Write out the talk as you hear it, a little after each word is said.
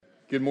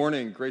Good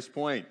morning, Grace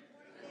Point.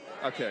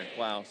 Okay,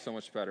 wow, so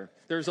much better.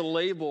 There's a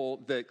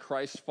label that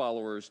Christ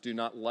followers do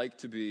not like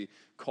to be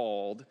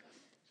called,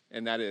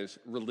 and that is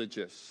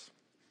religious.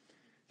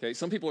 Okay,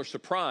 some people are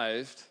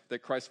surprised that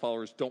Christ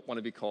followers don't want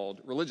to be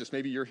called religious.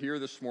 Maybe you're here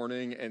this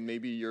morning, and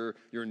maybe you're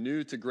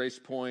new to Grace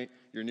Point,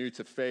 you're new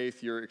to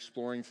faith, you're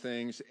exploring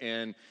things,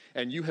 and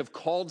you have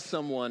called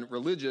someone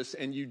religious,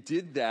 and you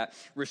did that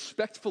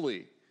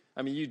respectfully.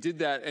 I mean, you did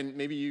that, and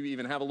maybe you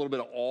even have a little bit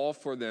of awe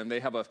for them.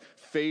 They have a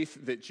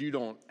faith that you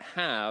don't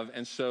have,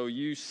 and so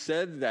you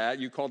said that,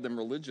 you called them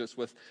religious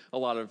with a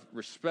lot of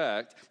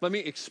respect. Let me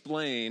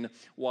explain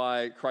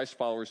why Christ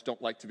followers don't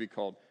like to be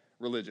called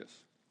religious.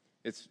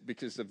 It's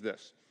because of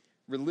this.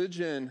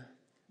 Religion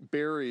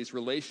buries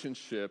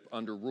relationship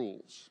under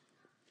rules.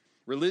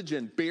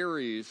 Religion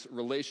buries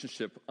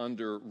relationship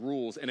under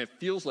rules, and it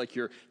feels like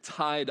you're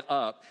tied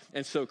up.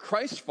 And so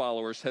Christ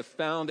followers have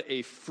found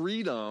a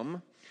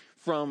freedom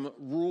from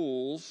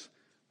rules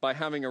by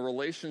having a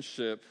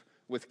relationship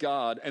with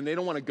God, and they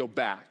don't want to go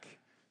back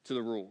to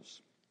the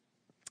rules.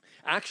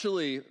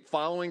 Actually,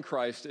 following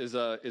Christ is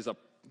a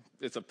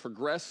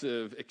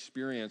progressive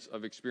experience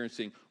of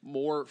experiencing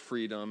more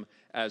freedom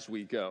as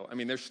we go. I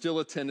mean, there's still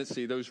a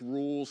tendency, those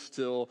rules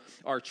still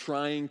are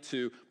trying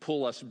to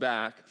pull us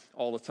back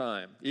all the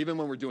time, even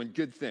when we're doing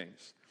good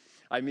things.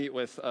 I meet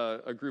with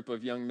a group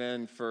of young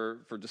men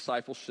for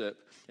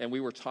discipleship, and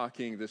we were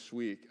talking this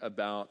week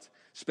about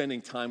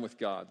spending time with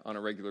God on a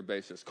regular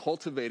basis,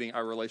 cultivating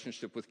our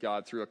relationship with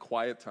God through a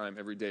quiet time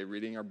every day,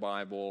 reading our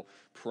Bible,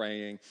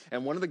 praying.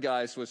 And one of the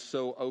guys was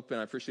so open,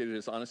 I appreciated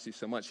his honesty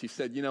so much. He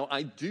said,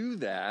 I do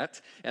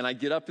that, and I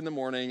get up in the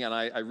morning, and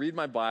I read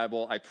my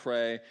Bible, I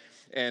pray,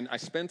 and I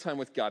spend time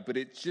with God, but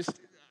it just,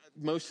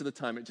 most of the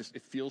time,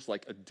 it feels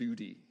like a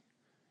duty.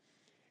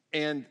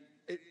 And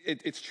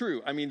it's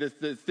true. I mean,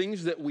 the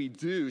things that we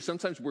do,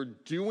 sometimes we're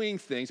doing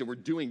things, and we're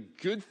doing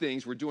good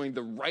things, we're doing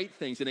the right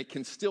things, and it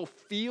can still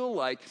feel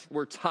like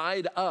we're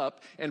tied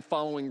up and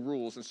following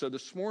rules. And so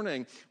this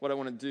morning, what I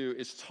want to do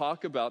is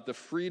talk about the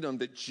freedom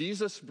that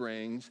Jesus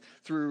brings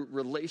through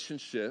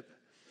relationship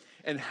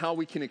and how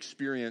we can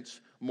experience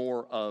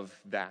more of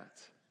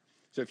that.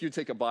 So if you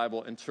take a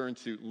Bible and turn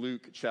to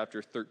Luke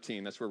chapter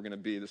 13, that's where we're going to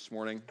be this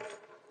morning.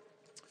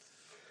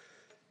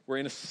 We're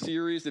in a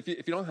series. If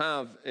you don't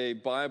have a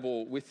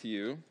Bible with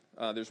you,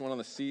 there's one on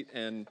the seat,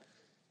 and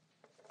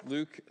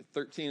Luke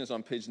 13 is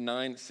on page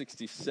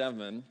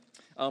 967.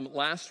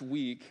 Last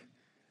week,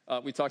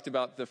 we talked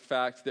about the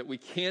fact that we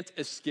can't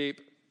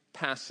escape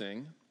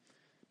passing,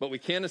 but we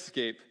can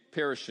escape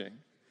perishing.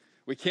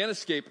 We can't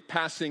escape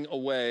passing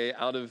away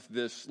out of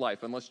this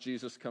life unless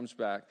Jesus comes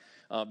back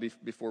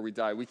before we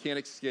die. We can't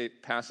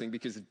escape passing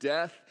because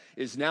death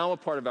is now a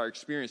part of our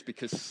experience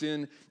because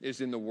sin is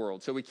in the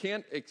world. So we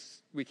can't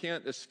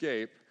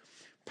escape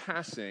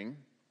passing,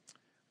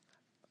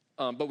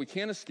 but we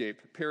can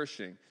escape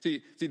perishing.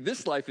 See,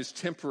 this life is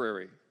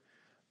temporary,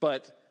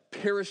 but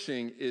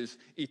perishing is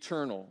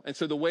eternal. And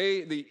so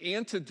the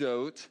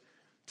antidote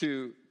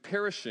to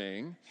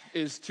perishing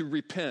is to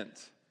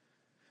repent.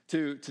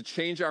 To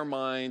change our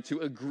mind, to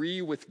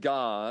agree with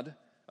God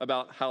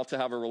about how to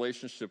have a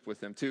relationship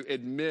with Him, to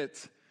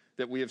admit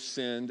that we have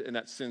sinned and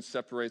that sin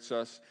separates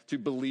us, to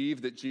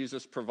believe that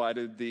Jesus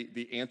provided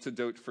the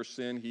antidote for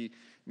sin. He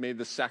made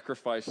the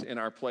sacrifice in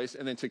our place,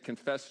 and then to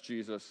confess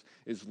Jesus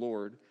is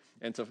Lord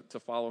and to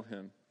follow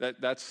Him.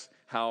 That's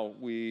how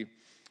we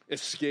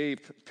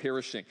escape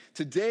perishing.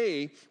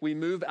 Today, we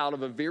move out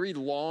of a very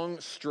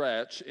long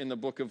stretch in the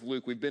book of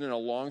Luke. We've been in a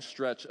long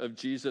stretch of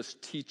Jesus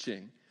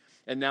teaching.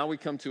 And now we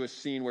come to a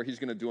scene where he's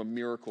going to do a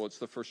miracle. It's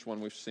the first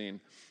one we've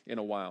seen in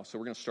a while. So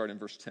we're going to start in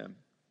verse 10.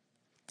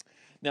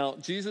 Now,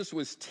 Jesus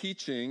was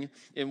teaching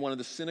in one of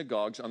the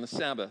synagogues on the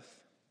Sabbath.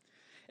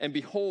 And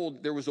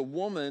behold, there was a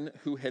woman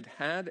who had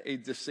had a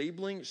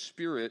disabling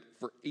spirit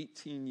for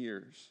 18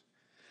 years.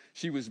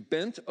 She was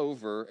bent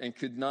over and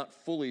could not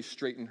fully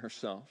straighten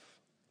herself.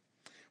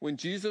 When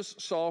Jesus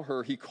saw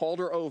her, he called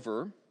her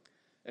over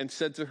and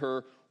said to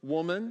her,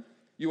 "Woman,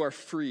 you are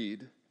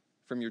freed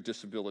from your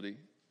disability."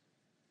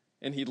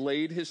 And he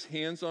laid his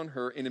hands on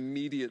her, and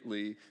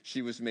immediately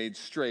she was made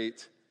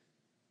straight,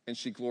 and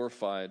she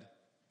glorified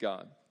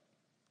God.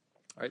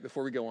 All right,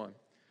 before we go on,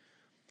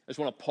 I just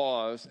want to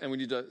pause, and we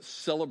need to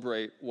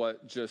celebrate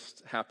what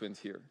just happened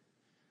here.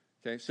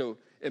 Okay, so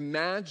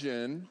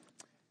imagine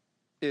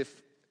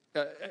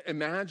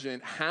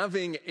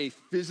having a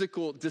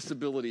physical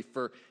disability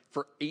for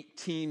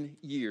 18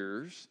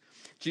 years.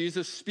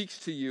 Jesus speaks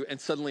to you,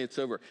 and suddenly it's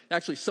over.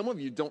 Actually, some of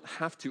you don't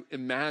have to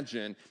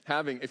imagine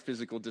having a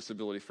physical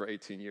disability for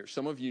 18 years.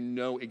 Some of you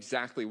know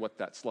exactly what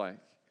that's like.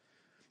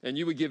 And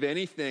you would give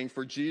anything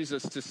for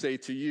Jesus to say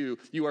to you,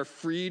 you are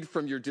freed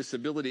from your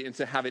disability, and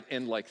to have it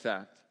end like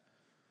that.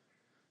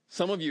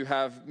 Some of you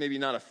have maybe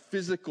not a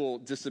physical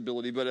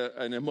disability, but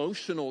an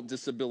emotional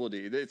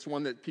disability. It's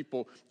one that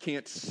people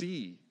can't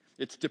see.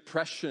 It's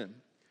depression.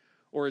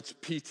 Or it's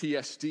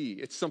PTSD.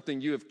 It's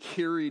something you have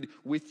carried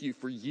with you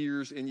for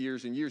years and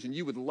years and years. And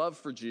you would love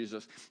for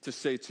Jesus to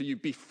say to you,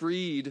 be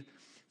freed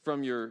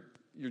from your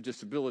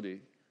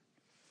disability.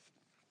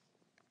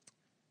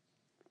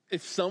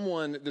 If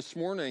someone this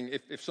morning,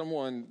 if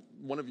someone,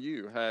 one of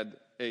you had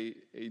a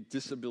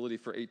disability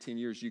for 18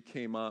 years, you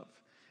came up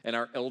and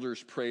our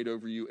elders prayed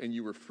over you and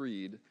you were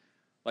freed,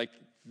 like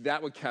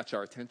that would catch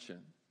our attention.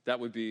 That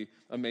would be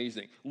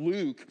amazing.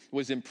 Luke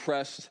was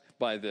impressed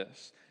by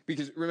this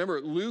because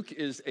remember, Luke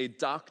is a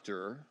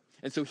doctor,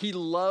 and so he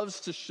loves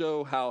to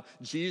show how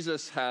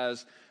Jesus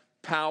has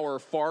power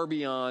far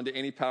beyond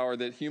any power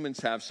that humans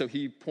have. So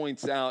he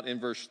points out in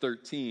verse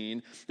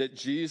 13 that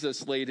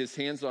Jesus laid his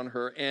hands on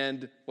her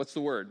and, what's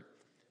the word?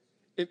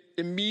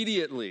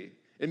 Immediately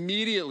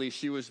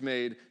she was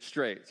made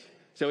straight.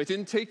 So it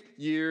didn't take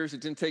years, it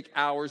didn't take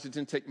hours, it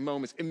didn't take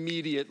moments.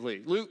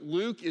 Immediately.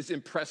 Luke is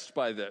impressed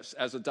by this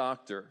as a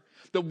doctor.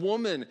 The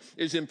woman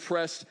is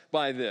impressed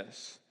by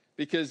this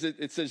because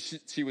it says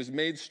she was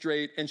made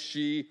straight and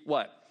she,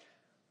 what?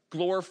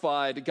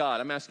 Glorified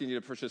God. I'm asking you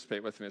to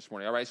participate with me this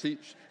morning, all right?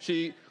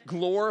 She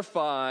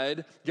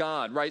glorified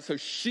God, right? So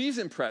she's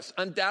impressed.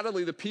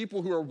 Undoubtedly, the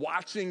people who are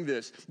watching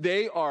this,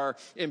 they are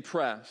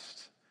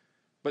impressed.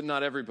 But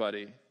not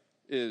everybody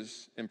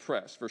is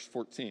impressed. Verse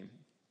 14.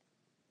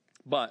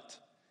 But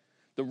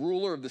the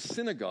ruler of the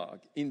synagogue,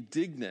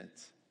 indignant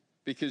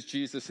because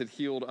Jesus had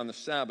healed on the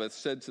Sabbath,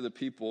 said to the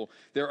people,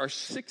 "There are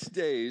 6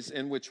 days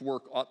in which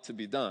work ought to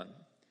be done.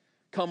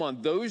 Come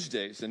on those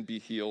days and be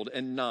healed,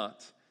 and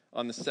not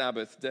on the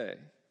Sabbath day."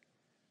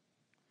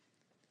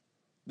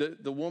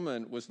 The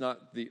woman was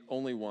not the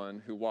only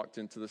one who walked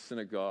into the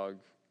synagogue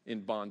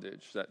in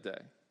bondage that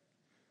day.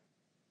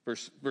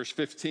 Verse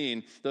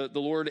 15, the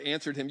Lord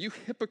answered him, "You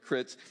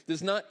hypocrites,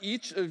 does not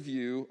each of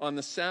you on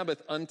the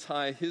Sabbath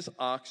untie his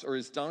ox or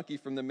his donkey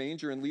from the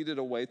manger and lead it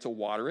away to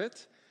water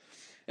it?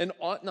 And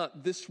ought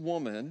not this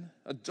woman,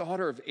 a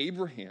daughter of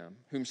Abraham,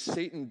 whom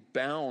Satan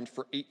bound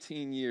for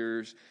 18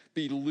 years,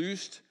 be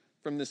loosed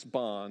from this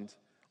bond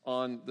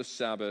on the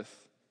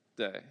Sabbath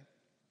day?"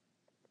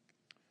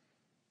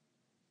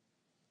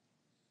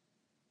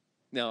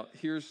 Now,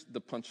 here's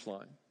the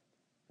punchline,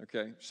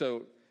 okay?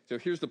 So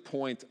here's the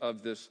point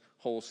of this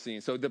whole scene.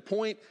 So the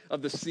point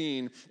of the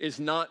scene is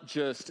not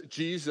just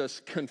Jesus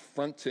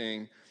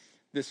confronting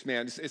this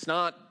man. It's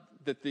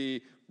not that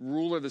the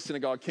ruler of the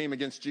synagogue came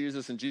against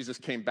Jesus and Jesus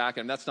came back,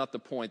 and that's not the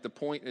point. The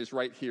point is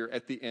right here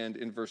at the end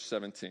in verse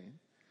 17.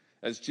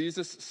 As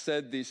Jesus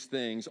said these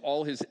things,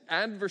 all his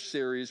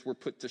adversaries were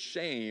put to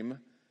shame,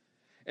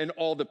 and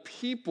all the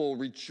people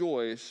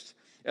rejoiced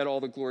at all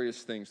the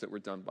glorious things that were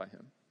done by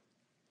him.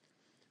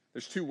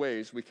 There's 2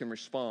 ways we can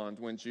respond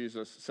when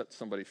Jesus sets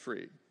somebody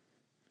free.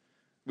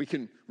 We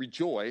can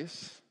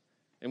rejoice,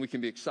 and we can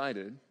be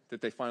excited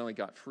that they finally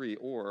got free,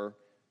 or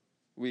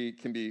we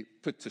can be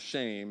put to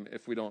shame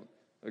if we don't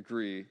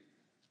agree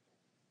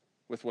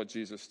with what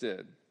Jesus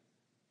did.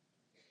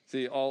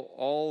 See,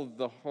 all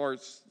the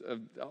hearts of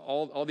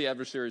all the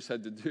adversaries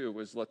had to do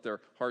was let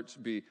their hearts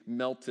be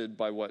melted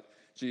by what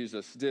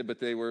Jesus did,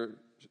 but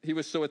he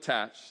was so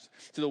attached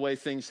to the way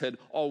things had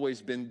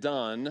always been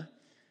done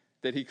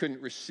that he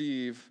couldn't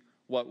receive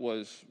what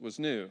was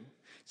new.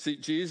 See,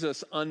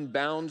 Jesus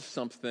unbound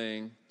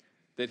something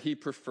that he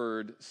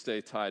preferred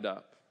stay tied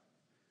up.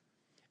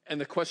 And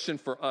the question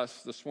for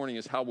us this morning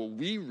is, how will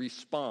we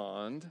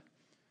respond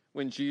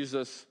when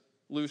Jesus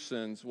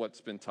loosens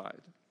what's been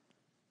tied?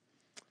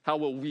 How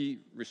will we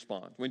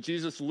respond? When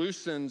Jesus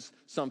loosens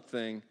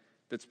something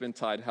that's been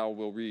tied, how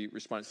will we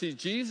respond? See,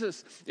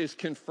 Jesus is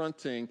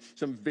confronting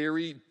some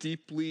very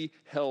deeply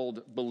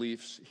held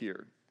beliefs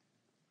here.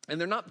 And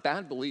they're not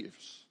bad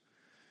beliefs.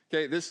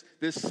 Okay, this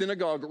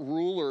synagogue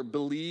ruler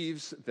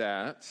believes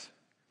that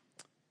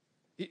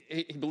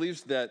he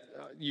believes that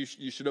you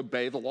should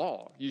obey the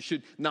law. You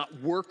should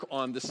not work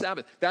on the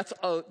Sabbath. That's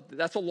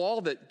a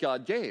law that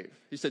God gave.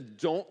 He said,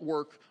 "Don't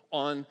work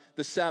on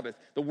the Sabbath."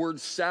 The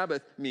word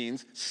Sabbath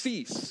means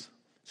cease.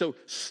 So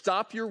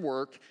stop your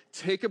work,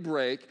 take a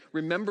break.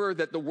 Remember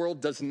that the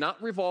world does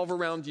not revolve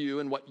around you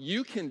and what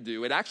you can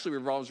do. It actually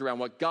revolves around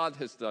what God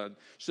has done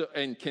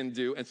and can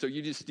do. And so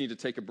you just need to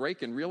take a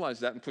break and realize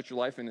that and put your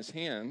life in his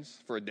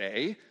hands for a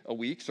day, a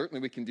week.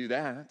 Certainly we can do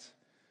that.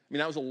 I mean,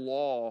 that was a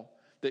law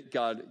that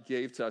God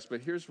gave to us.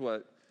 But here's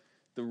what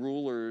the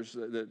rulers,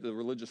 the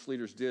religious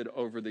leaders did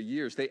over the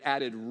years. They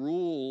added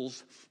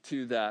rules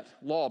to that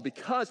law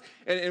because,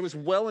 and it was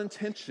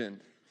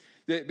well-intentioned,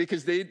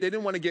 because they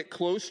didn't want to get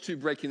close to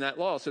breaking that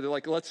law. So they're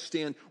like, let's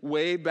stand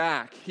way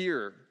back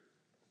here.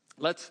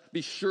 Let's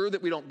be sure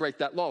that we don't break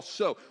that law.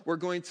 So we're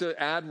going to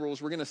add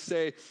rules. We're going to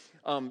say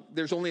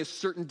there's only a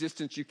certain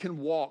distance you can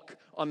walk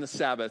on the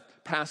Sabbath.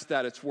 Past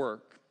that, it's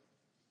work.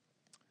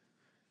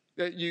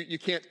 You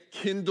can't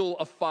kindle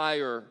a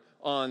fire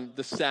on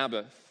the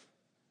Sabbath.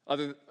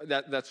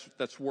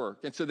 That's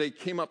work. And so they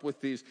came up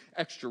with these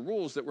extra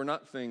rules that were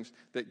not things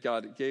that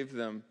God gave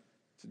them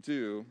to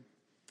do.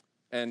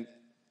 And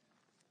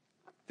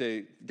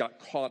they got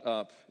caught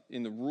up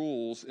in the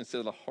rules instead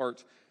of the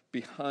heart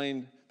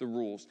behind the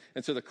rules.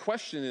 And so the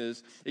question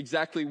is,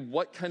 exactly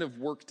what kind of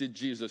work did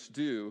Jesus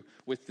do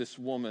with this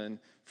woman,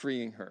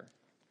 freeing her?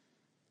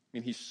 I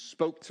mean, he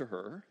spoke to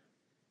her.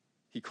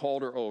 He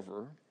called her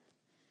over.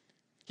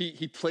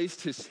 He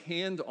placed his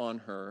hand on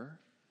her.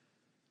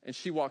 and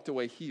she walked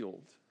away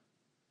healed.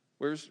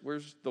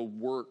 Where's the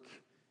work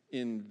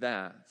in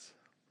that?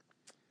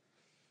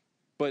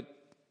 But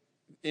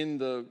in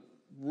the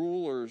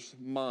ruler's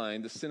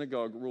mind, the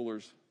synagogue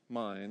ruler's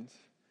mind,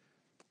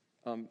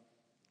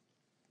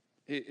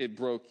 it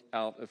broke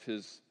out of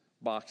his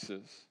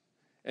boxes.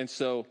 And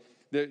so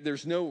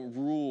there's no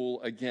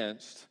rule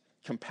against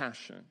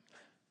compassion.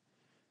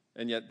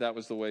 And yet that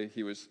was the way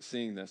he was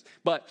seeing this.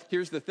 But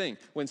here's the thing.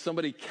 When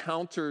somebody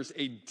counters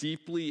a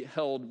deeply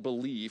held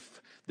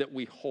belief that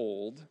we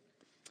hold,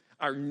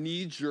 our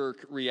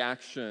knee-jerk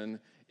reaction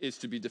is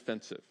to be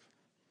defensive,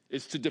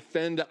 is to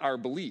defend our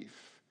belief.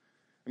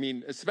 I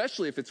mean,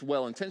 especially if it's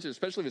well-intentioned,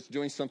 especially if it's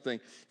doing something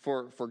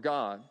for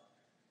God.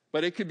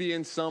 But it could be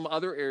in some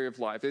other area of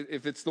life.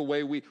 If it's the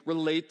way we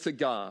relate to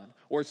God,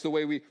 or it's the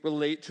way we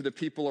relate to the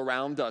people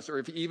around us, or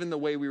if even the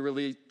way we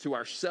relate to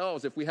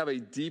ourselves, if we have a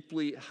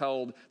deeply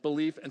held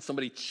belief and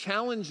somebody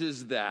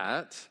challenges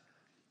that,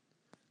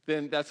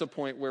 then that's a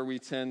point where we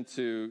tend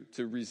to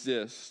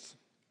resist.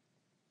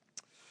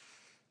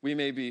 We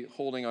may be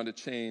holding on to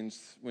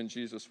chains when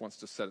Jesus wants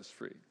to set us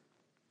free.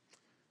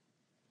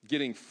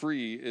 Getting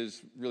free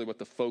is really what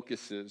the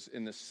focus is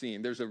in this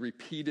scene. There's a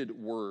repeated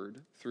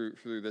word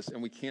through this,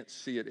 and we can't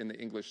see it in the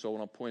English, so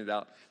when I'll point it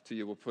out to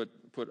you, we'll put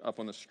up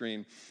on the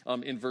screen.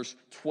 In verse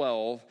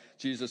 12,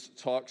 Jesus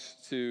talks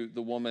to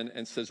the woman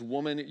and says,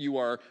 "Woman, you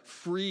are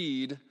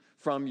freed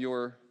from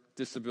your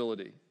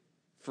disability."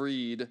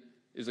 Freed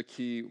is a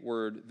key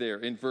word there.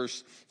 In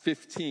verse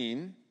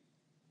 15,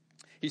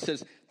 he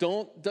says,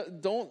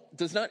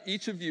 does not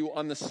each of you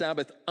on the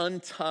Sabbath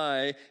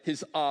untie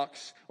his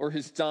ox or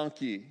his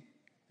donkey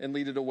and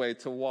lead it away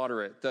to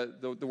water it?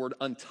 The word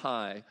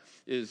untie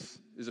is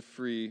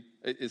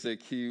a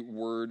key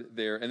word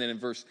there. And then in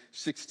verse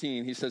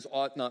 16, he says,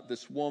 ought not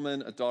this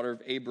woman, a daughter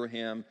of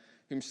Abraham,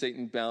 whom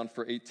Satan bound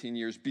for 18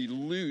 years, be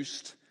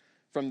loosed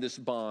from this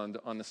bond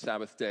on the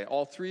Sabbath day?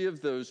 All three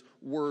of those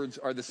words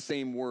are the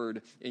same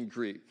word in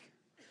Greek.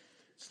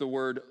 It's the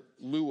word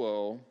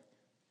luo,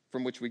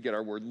 from which we get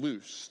our word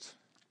loosed.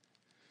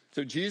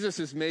 So Jesus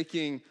is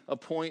making a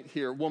point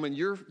here. Woman,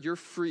 you're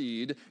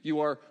freed.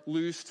 You are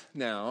loosed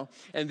now.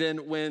 And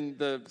then when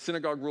the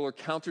synagogue ruler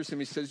counters him,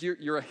 he says,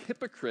 you're a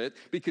hypocrite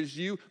because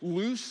you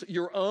loose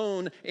your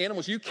own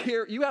animals. You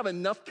have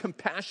enough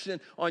compassion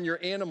on your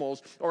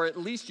animals, or at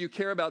least you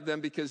care about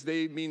them because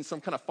they mean some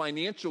kind of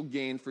financial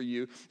gain for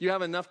you. You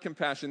have enough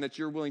compassion that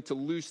you're willing to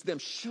loose them.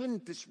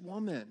 Shouldn't this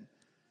woman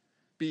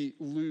be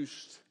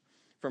loosed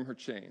from her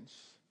chains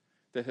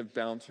that have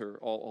bound her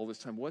all this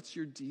time? What's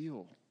your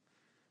deal?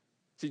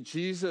 See,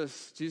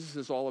 Jesus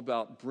is all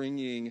about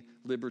bringing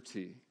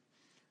liberty.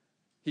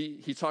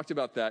 He talked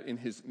about that in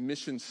his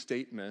mission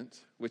statement,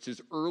 which is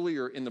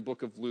earlier in the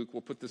book of Luke.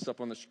 We'll put this up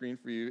on the screen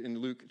for you in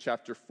Luke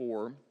chapter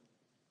 4.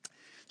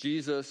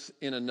 Jesus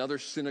in another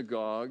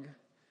synagogue,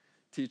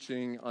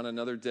 teaching on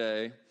another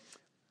day,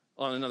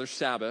 on another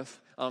Sabbath,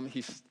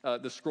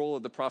 the scroll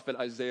of the prophet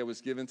Isaiah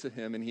was given to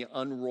him, and he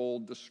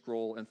unrolled the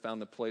scroll and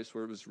found the place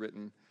where it was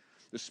written,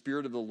 "The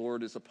Spirit of the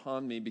Lord is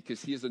upon me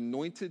because he has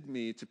anointed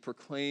me to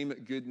proclaim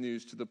good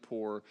news to the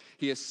poor.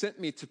 He has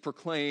sent me to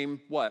proclaim"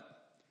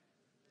 what?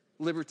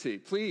 Liberty.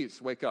 Please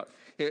wake up.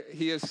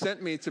 He has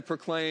sent me to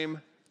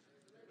proclaim,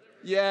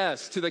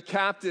 yes, to the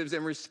captives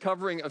and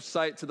recovering of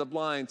sight to the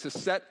blind, to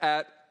set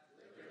at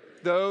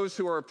those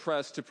who are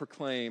oppressed, to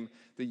proclaim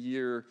the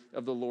year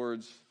of the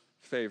Lord's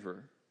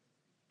favor.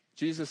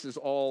 Jesus is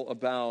all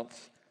about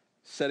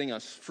setting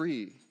us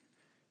free.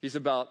 He's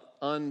about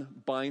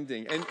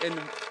unbinding. And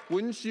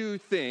wouldn't you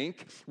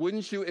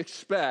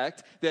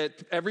expect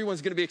that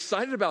everyone's going to be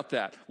excited about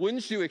that?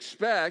 Wouldn't you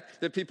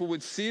expect that people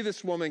would see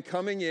this woman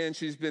coming in?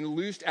 She's been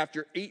loosed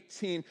after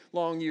 18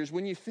 long years.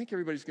 Wouldn't you think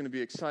everybody's going to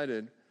be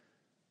excited?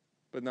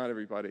 But not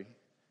everybody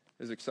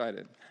is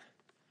excited.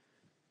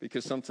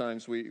 Because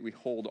sometimes we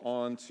hold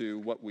on to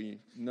what we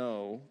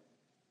know.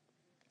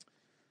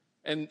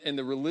 And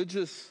the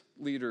religious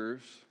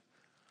leaders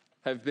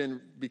have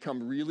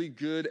become really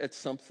good at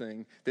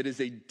something that is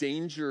a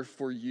danger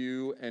for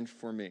you and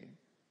for me.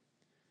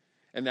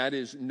 And that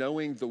is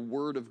knowing the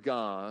Word of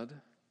God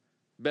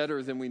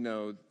better than we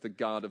know the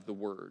God of the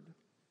Word.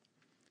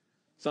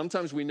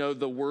 Sometimes we know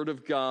the Word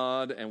of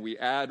God and we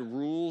add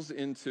rules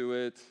into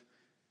it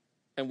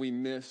and we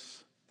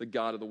miss the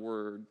God of the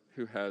Word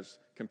who has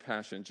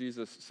compassion.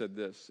 Jesus said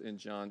this in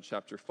John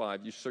chapter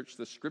 5, "You search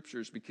the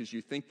Scriptures because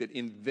you think that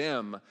in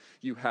them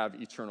you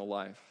have eternal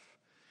life.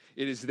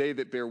 It is they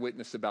that bear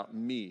witness about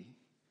me,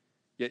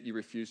 yet you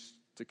refuse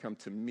to come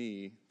to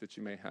me that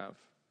you may have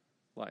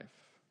life."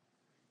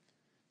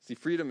 See,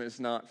 freedom is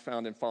not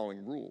found in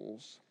following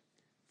rules.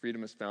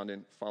 Freedom is found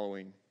in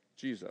following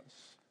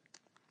Jesus,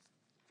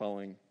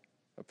 following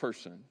a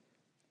person.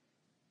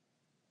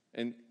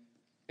 And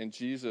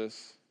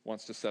Jesus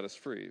wants to set us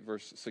free.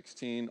 Verse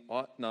 16,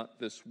 "Ought not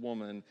this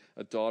woman,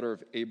 a daughter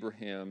of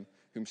Abraham,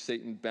 whom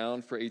Satan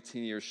bound for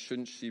 18 years,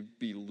 shouldn't she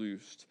be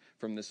loosed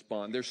from this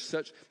bond?" There's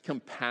such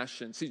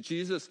compassion. See,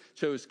 Jesus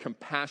chose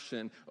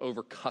compassion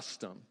over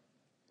custom.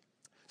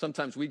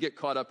 Sometimes we get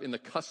caught up in the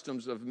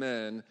customs of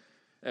men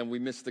and we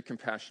miss the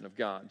compassion of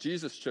God.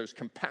 Jesus chose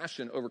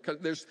compassion over.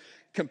 There's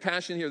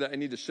compassion here that I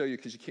need to show you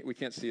because we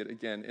can't see it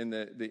again in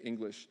the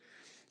English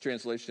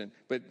translation.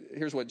 But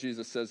here's what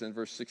Jesus says in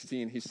verse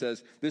 16. He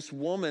says, this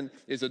woman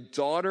is a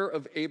daughter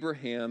of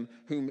Abraham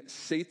whom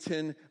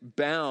Satan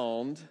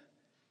bound.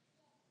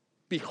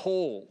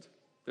 Behold.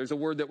 There's a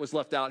word that was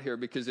left out here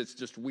because it's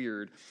just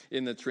weird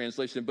in the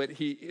translation. But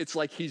it's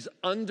like he's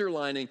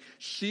underlining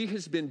she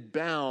has been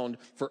bound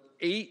for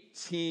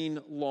 18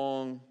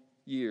 long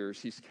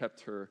years. He's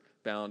kept her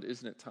bound.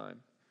 Isn't it time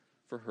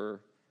for her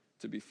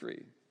to be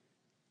free?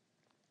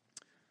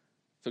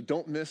 So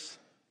don't miss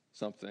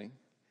something.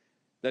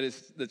 That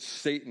is that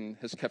Satan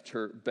has kept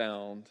her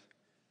bound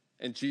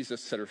and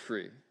Jesus set her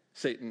free.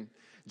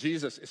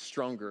 Jesus is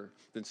stronger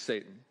than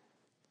Satan.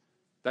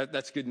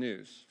 That's good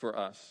news for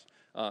us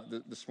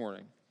this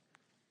morning.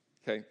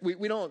 Okay,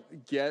 we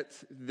don't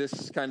get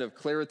this kind of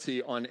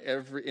clarity on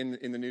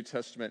in the New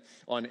Testament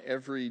on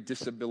every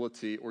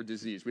disability or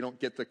disease. We don't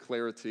get the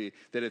clarity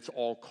that it's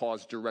all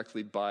caused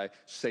directly by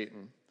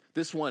Satan.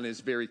 This one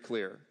is very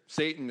clear.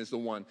 Satan is the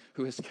one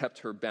who has kept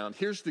her bound.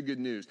 Here's the good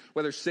news.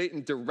 Whether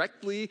Satan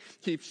directly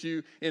keeps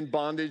you in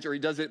bondage or he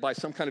does it by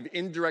some kind of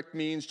indirect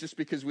means just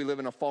because we live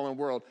in a fallen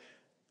world,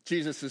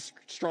 Jesus is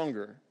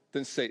stronger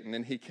than Satan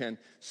and he can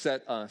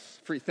set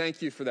us free.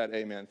 Thank you for that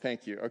amen.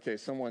 Thank you. Okay,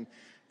 some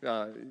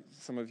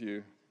of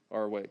you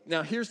are awake.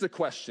 Now here's the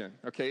question.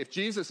 Okay, if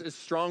Jesus is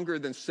stronger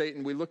than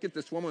Satan, we look at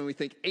this woman and we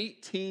think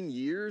 18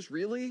 years,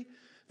 really?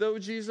 Though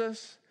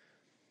Jesus,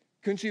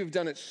 couldn't you have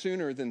done it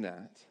sooner than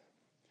that?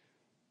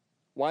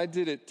 Why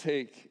did it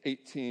take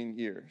 18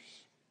 years?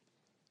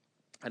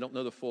 I don't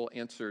know the full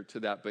answer to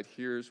that, but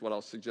here's what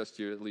I'll suggest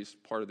to you, at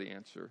least part of the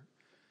answer.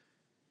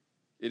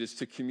 It is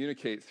to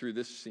communicate through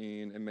this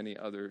scene and many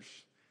others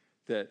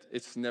that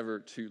it's never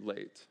too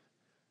late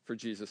for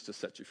Jesus to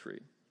set you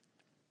free.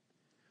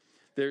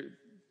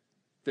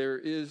 There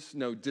is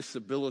no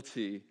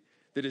disability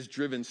that is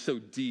driven so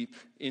deep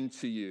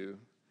into you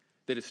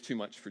that it's too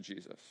much for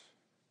Jesus.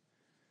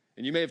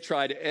 And you may have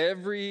tried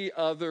every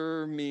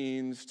other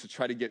means to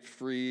try to get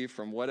free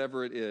from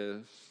whatever it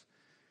is.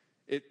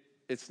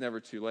 It's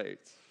never too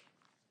late.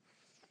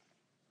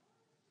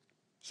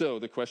 So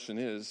the question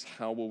is,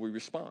 how will we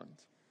respond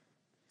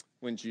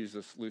when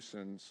Jesus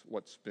loosens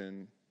what's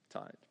been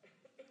tied?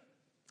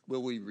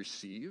 Will we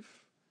receive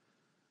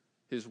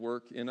his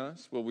work in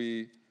us? Will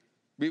we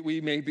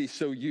may be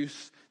so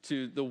used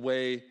to the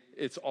way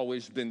it's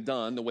always been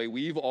done, the way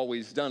we've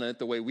always done it,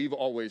 the way we've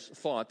always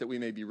thought, that we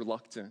may be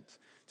reluctant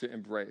to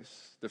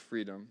embrace the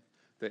freedom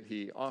that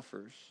he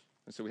offers.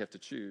 And so we have to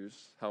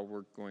choose how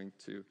we're going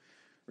to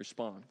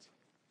respond.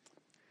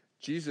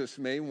 Jesus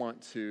may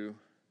want to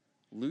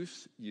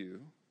loose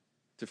you,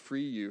 to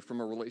free you from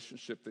a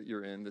relationship that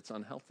you're in that's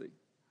unhealthy.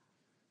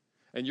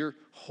 And you're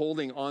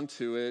holding on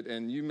to it,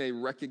 and you may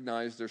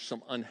recognize there's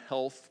some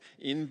unhealth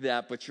in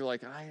that, but you're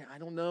like, I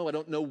don't know. I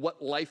don't know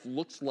what life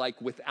looks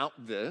like without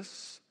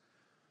this.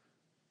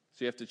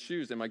 So you have to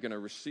choose, am I going to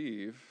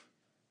receive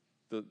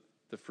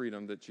the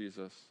freedom that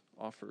Jesus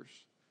offers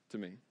to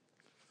me?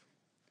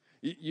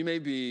 You may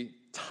be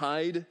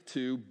tied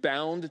to,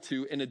 bound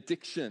to an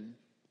addiction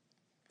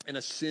and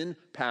a sin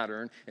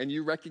pattern, and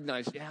you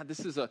recognize,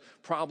 this is a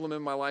problem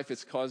in my life.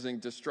 It's causing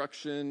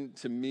destruction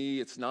to me.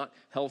 It's not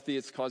healthy.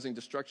 It's causing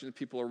destruction to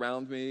people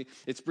around me.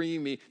 It's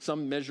bringing me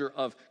some measure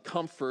of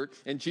comfort.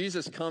 And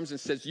Jesus comes and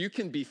says, you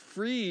can be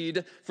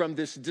freed from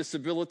this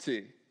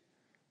disability.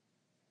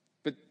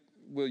 But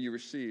will you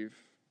receive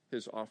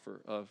his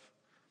offer of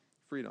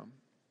freedom?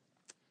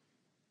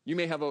 You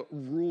may have a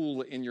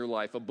rule in your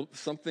life,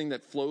 something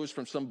that flows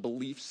from some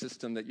belief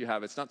system that you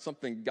have. It's not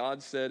something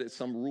God said. It's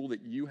some rule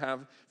that you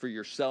have for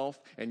yourself,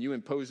 and you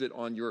impose it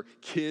on your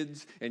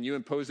kids, and you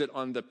impose it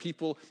on the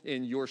people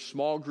in your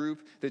small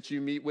group that you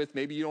meet with.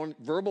 Maybe you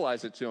don't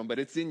verbalize it to them, but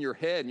it's in your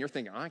head, and you're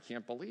thinking, I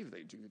can't believe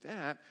they do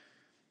that.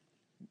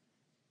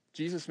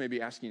 Jesus may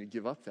be asking you to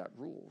give up that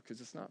rule because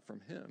it's not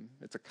from him.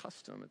 It's a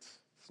custom. It's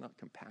not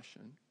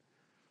compassion.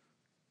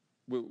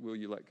 Will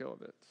you let go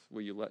of it?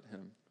 Will you let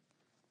him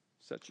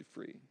set you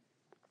free?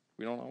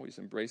 We don't always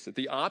embrace it.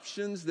 The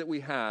options that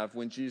we have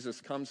when Jesus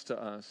comes to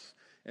us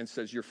and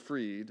says you're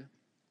freed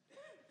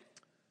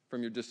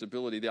from your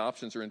disability, the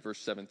options are in verse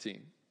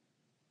 17.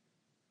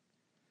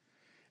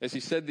 As he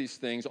said these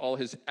things, all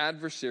his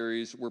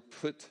adversaries were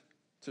put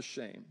to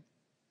shame.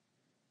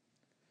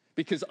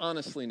 Because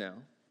honestly now,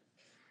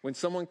 when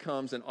someone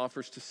comes and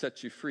offers to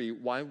set you free,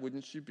 why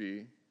wouldn't you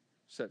be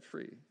set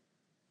free?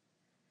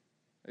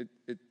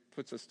 It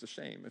puts us to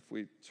shame if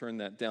we turn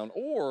that down.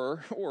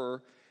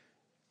 Or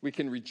we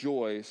can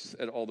rejoice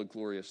at all the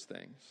glorious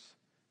things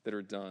that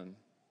are done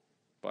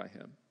by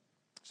him.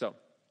 So,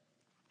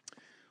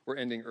 we're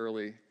ending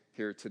early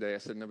here today. I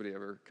said nobody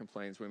ever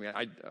complains when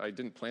I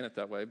didn't plan it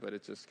that way, but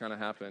it just kind of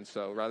happened.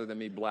 So rather than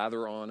me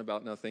blather on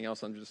about nothing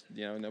else, I'm just,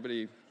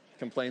 nobody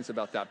complains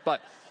about that.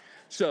 But,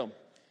 so,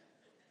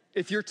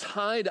 if you're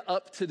tied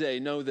up today,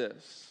 know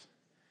this.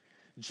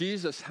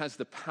 Jesus has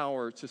the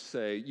power to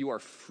say you are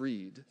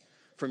freed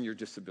from your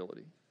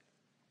disability.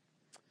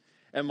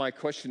 And my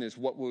question is,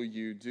 what will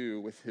you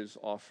do with his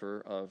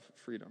offer of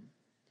freedom?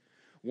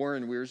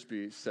 Warren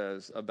Wiersbe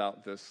says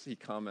about this, he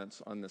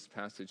comments on this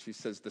passage, he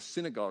says, the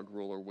synagogue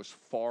ruler was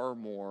far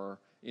more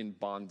in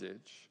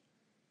bondage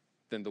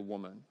than the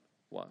woman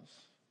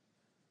was.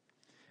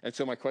 And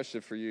so my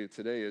question for you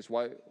today is,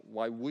 why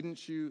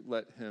wouldn't you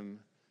let him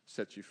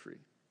set you free?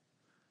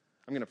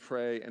 I'm going to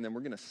pray, and then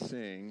we're going to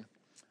sing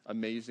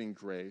Amazing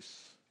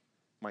Grace,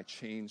 My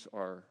Chains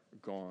Are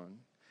Gone.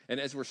 And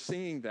as we're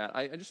singing that,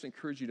 I just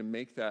encourage you to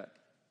make that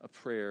a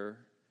prayer.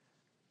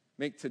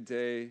 Make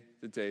today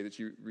the day that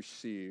you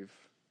receive.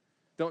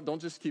 Don't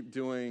just keep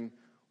doing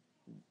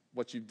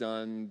what you've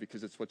done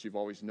because it's what you've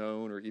always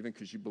known, or even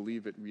because you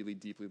believe it really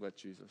deeply. Let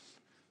Jesus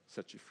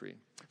set you free.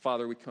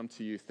 Father, we come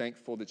to you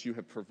thankful that you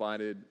have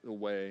provided a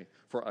way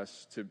for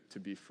us to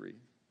be free.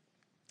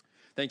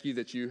 Thank you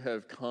that you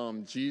have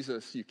come.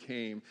 Jesus, you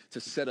came to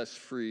set us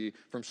free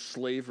from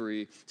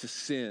slavery to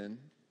sin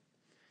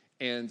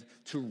and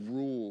to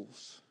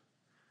rules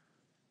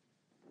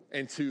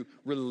and to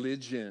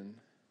religion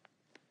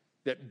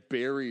that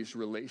buries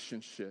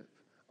relationship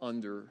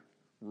under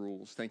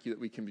rules. Thank you that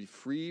we can be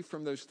free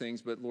from those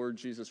things, but Lord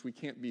Jesus, we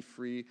can't be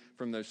free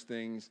from those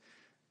things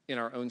in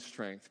our own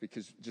strength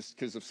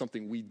because of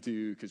something we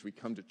do, because we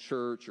come to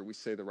church or we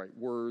say the right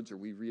words or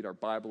we read our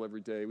Bible every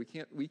day. We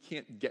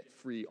can't get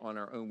free on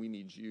our own. We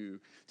need you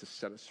to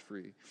set us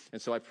free.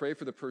 And so I pray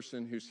for the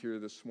person who's here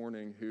this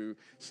morning who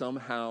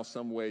somehow,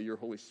 some way, your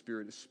Holy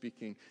Spirit is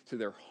speaking to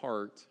their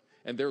heart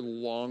and they're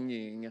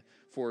longing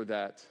for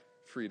that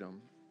freedom.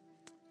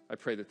 I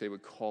pray that they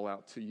would call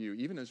out to you,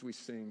 even as we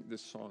sing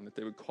this song, that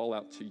they would call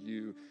out to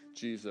you,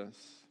 Jesus,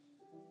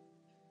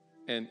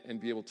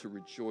 and be able to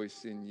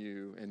rejoice in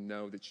you and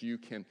know that you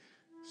can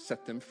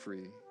set them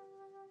free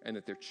and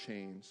that their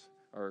chains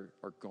are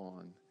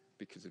gone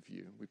because of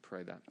you. We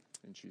pray that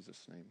in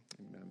Jesus' name.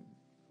 Amen.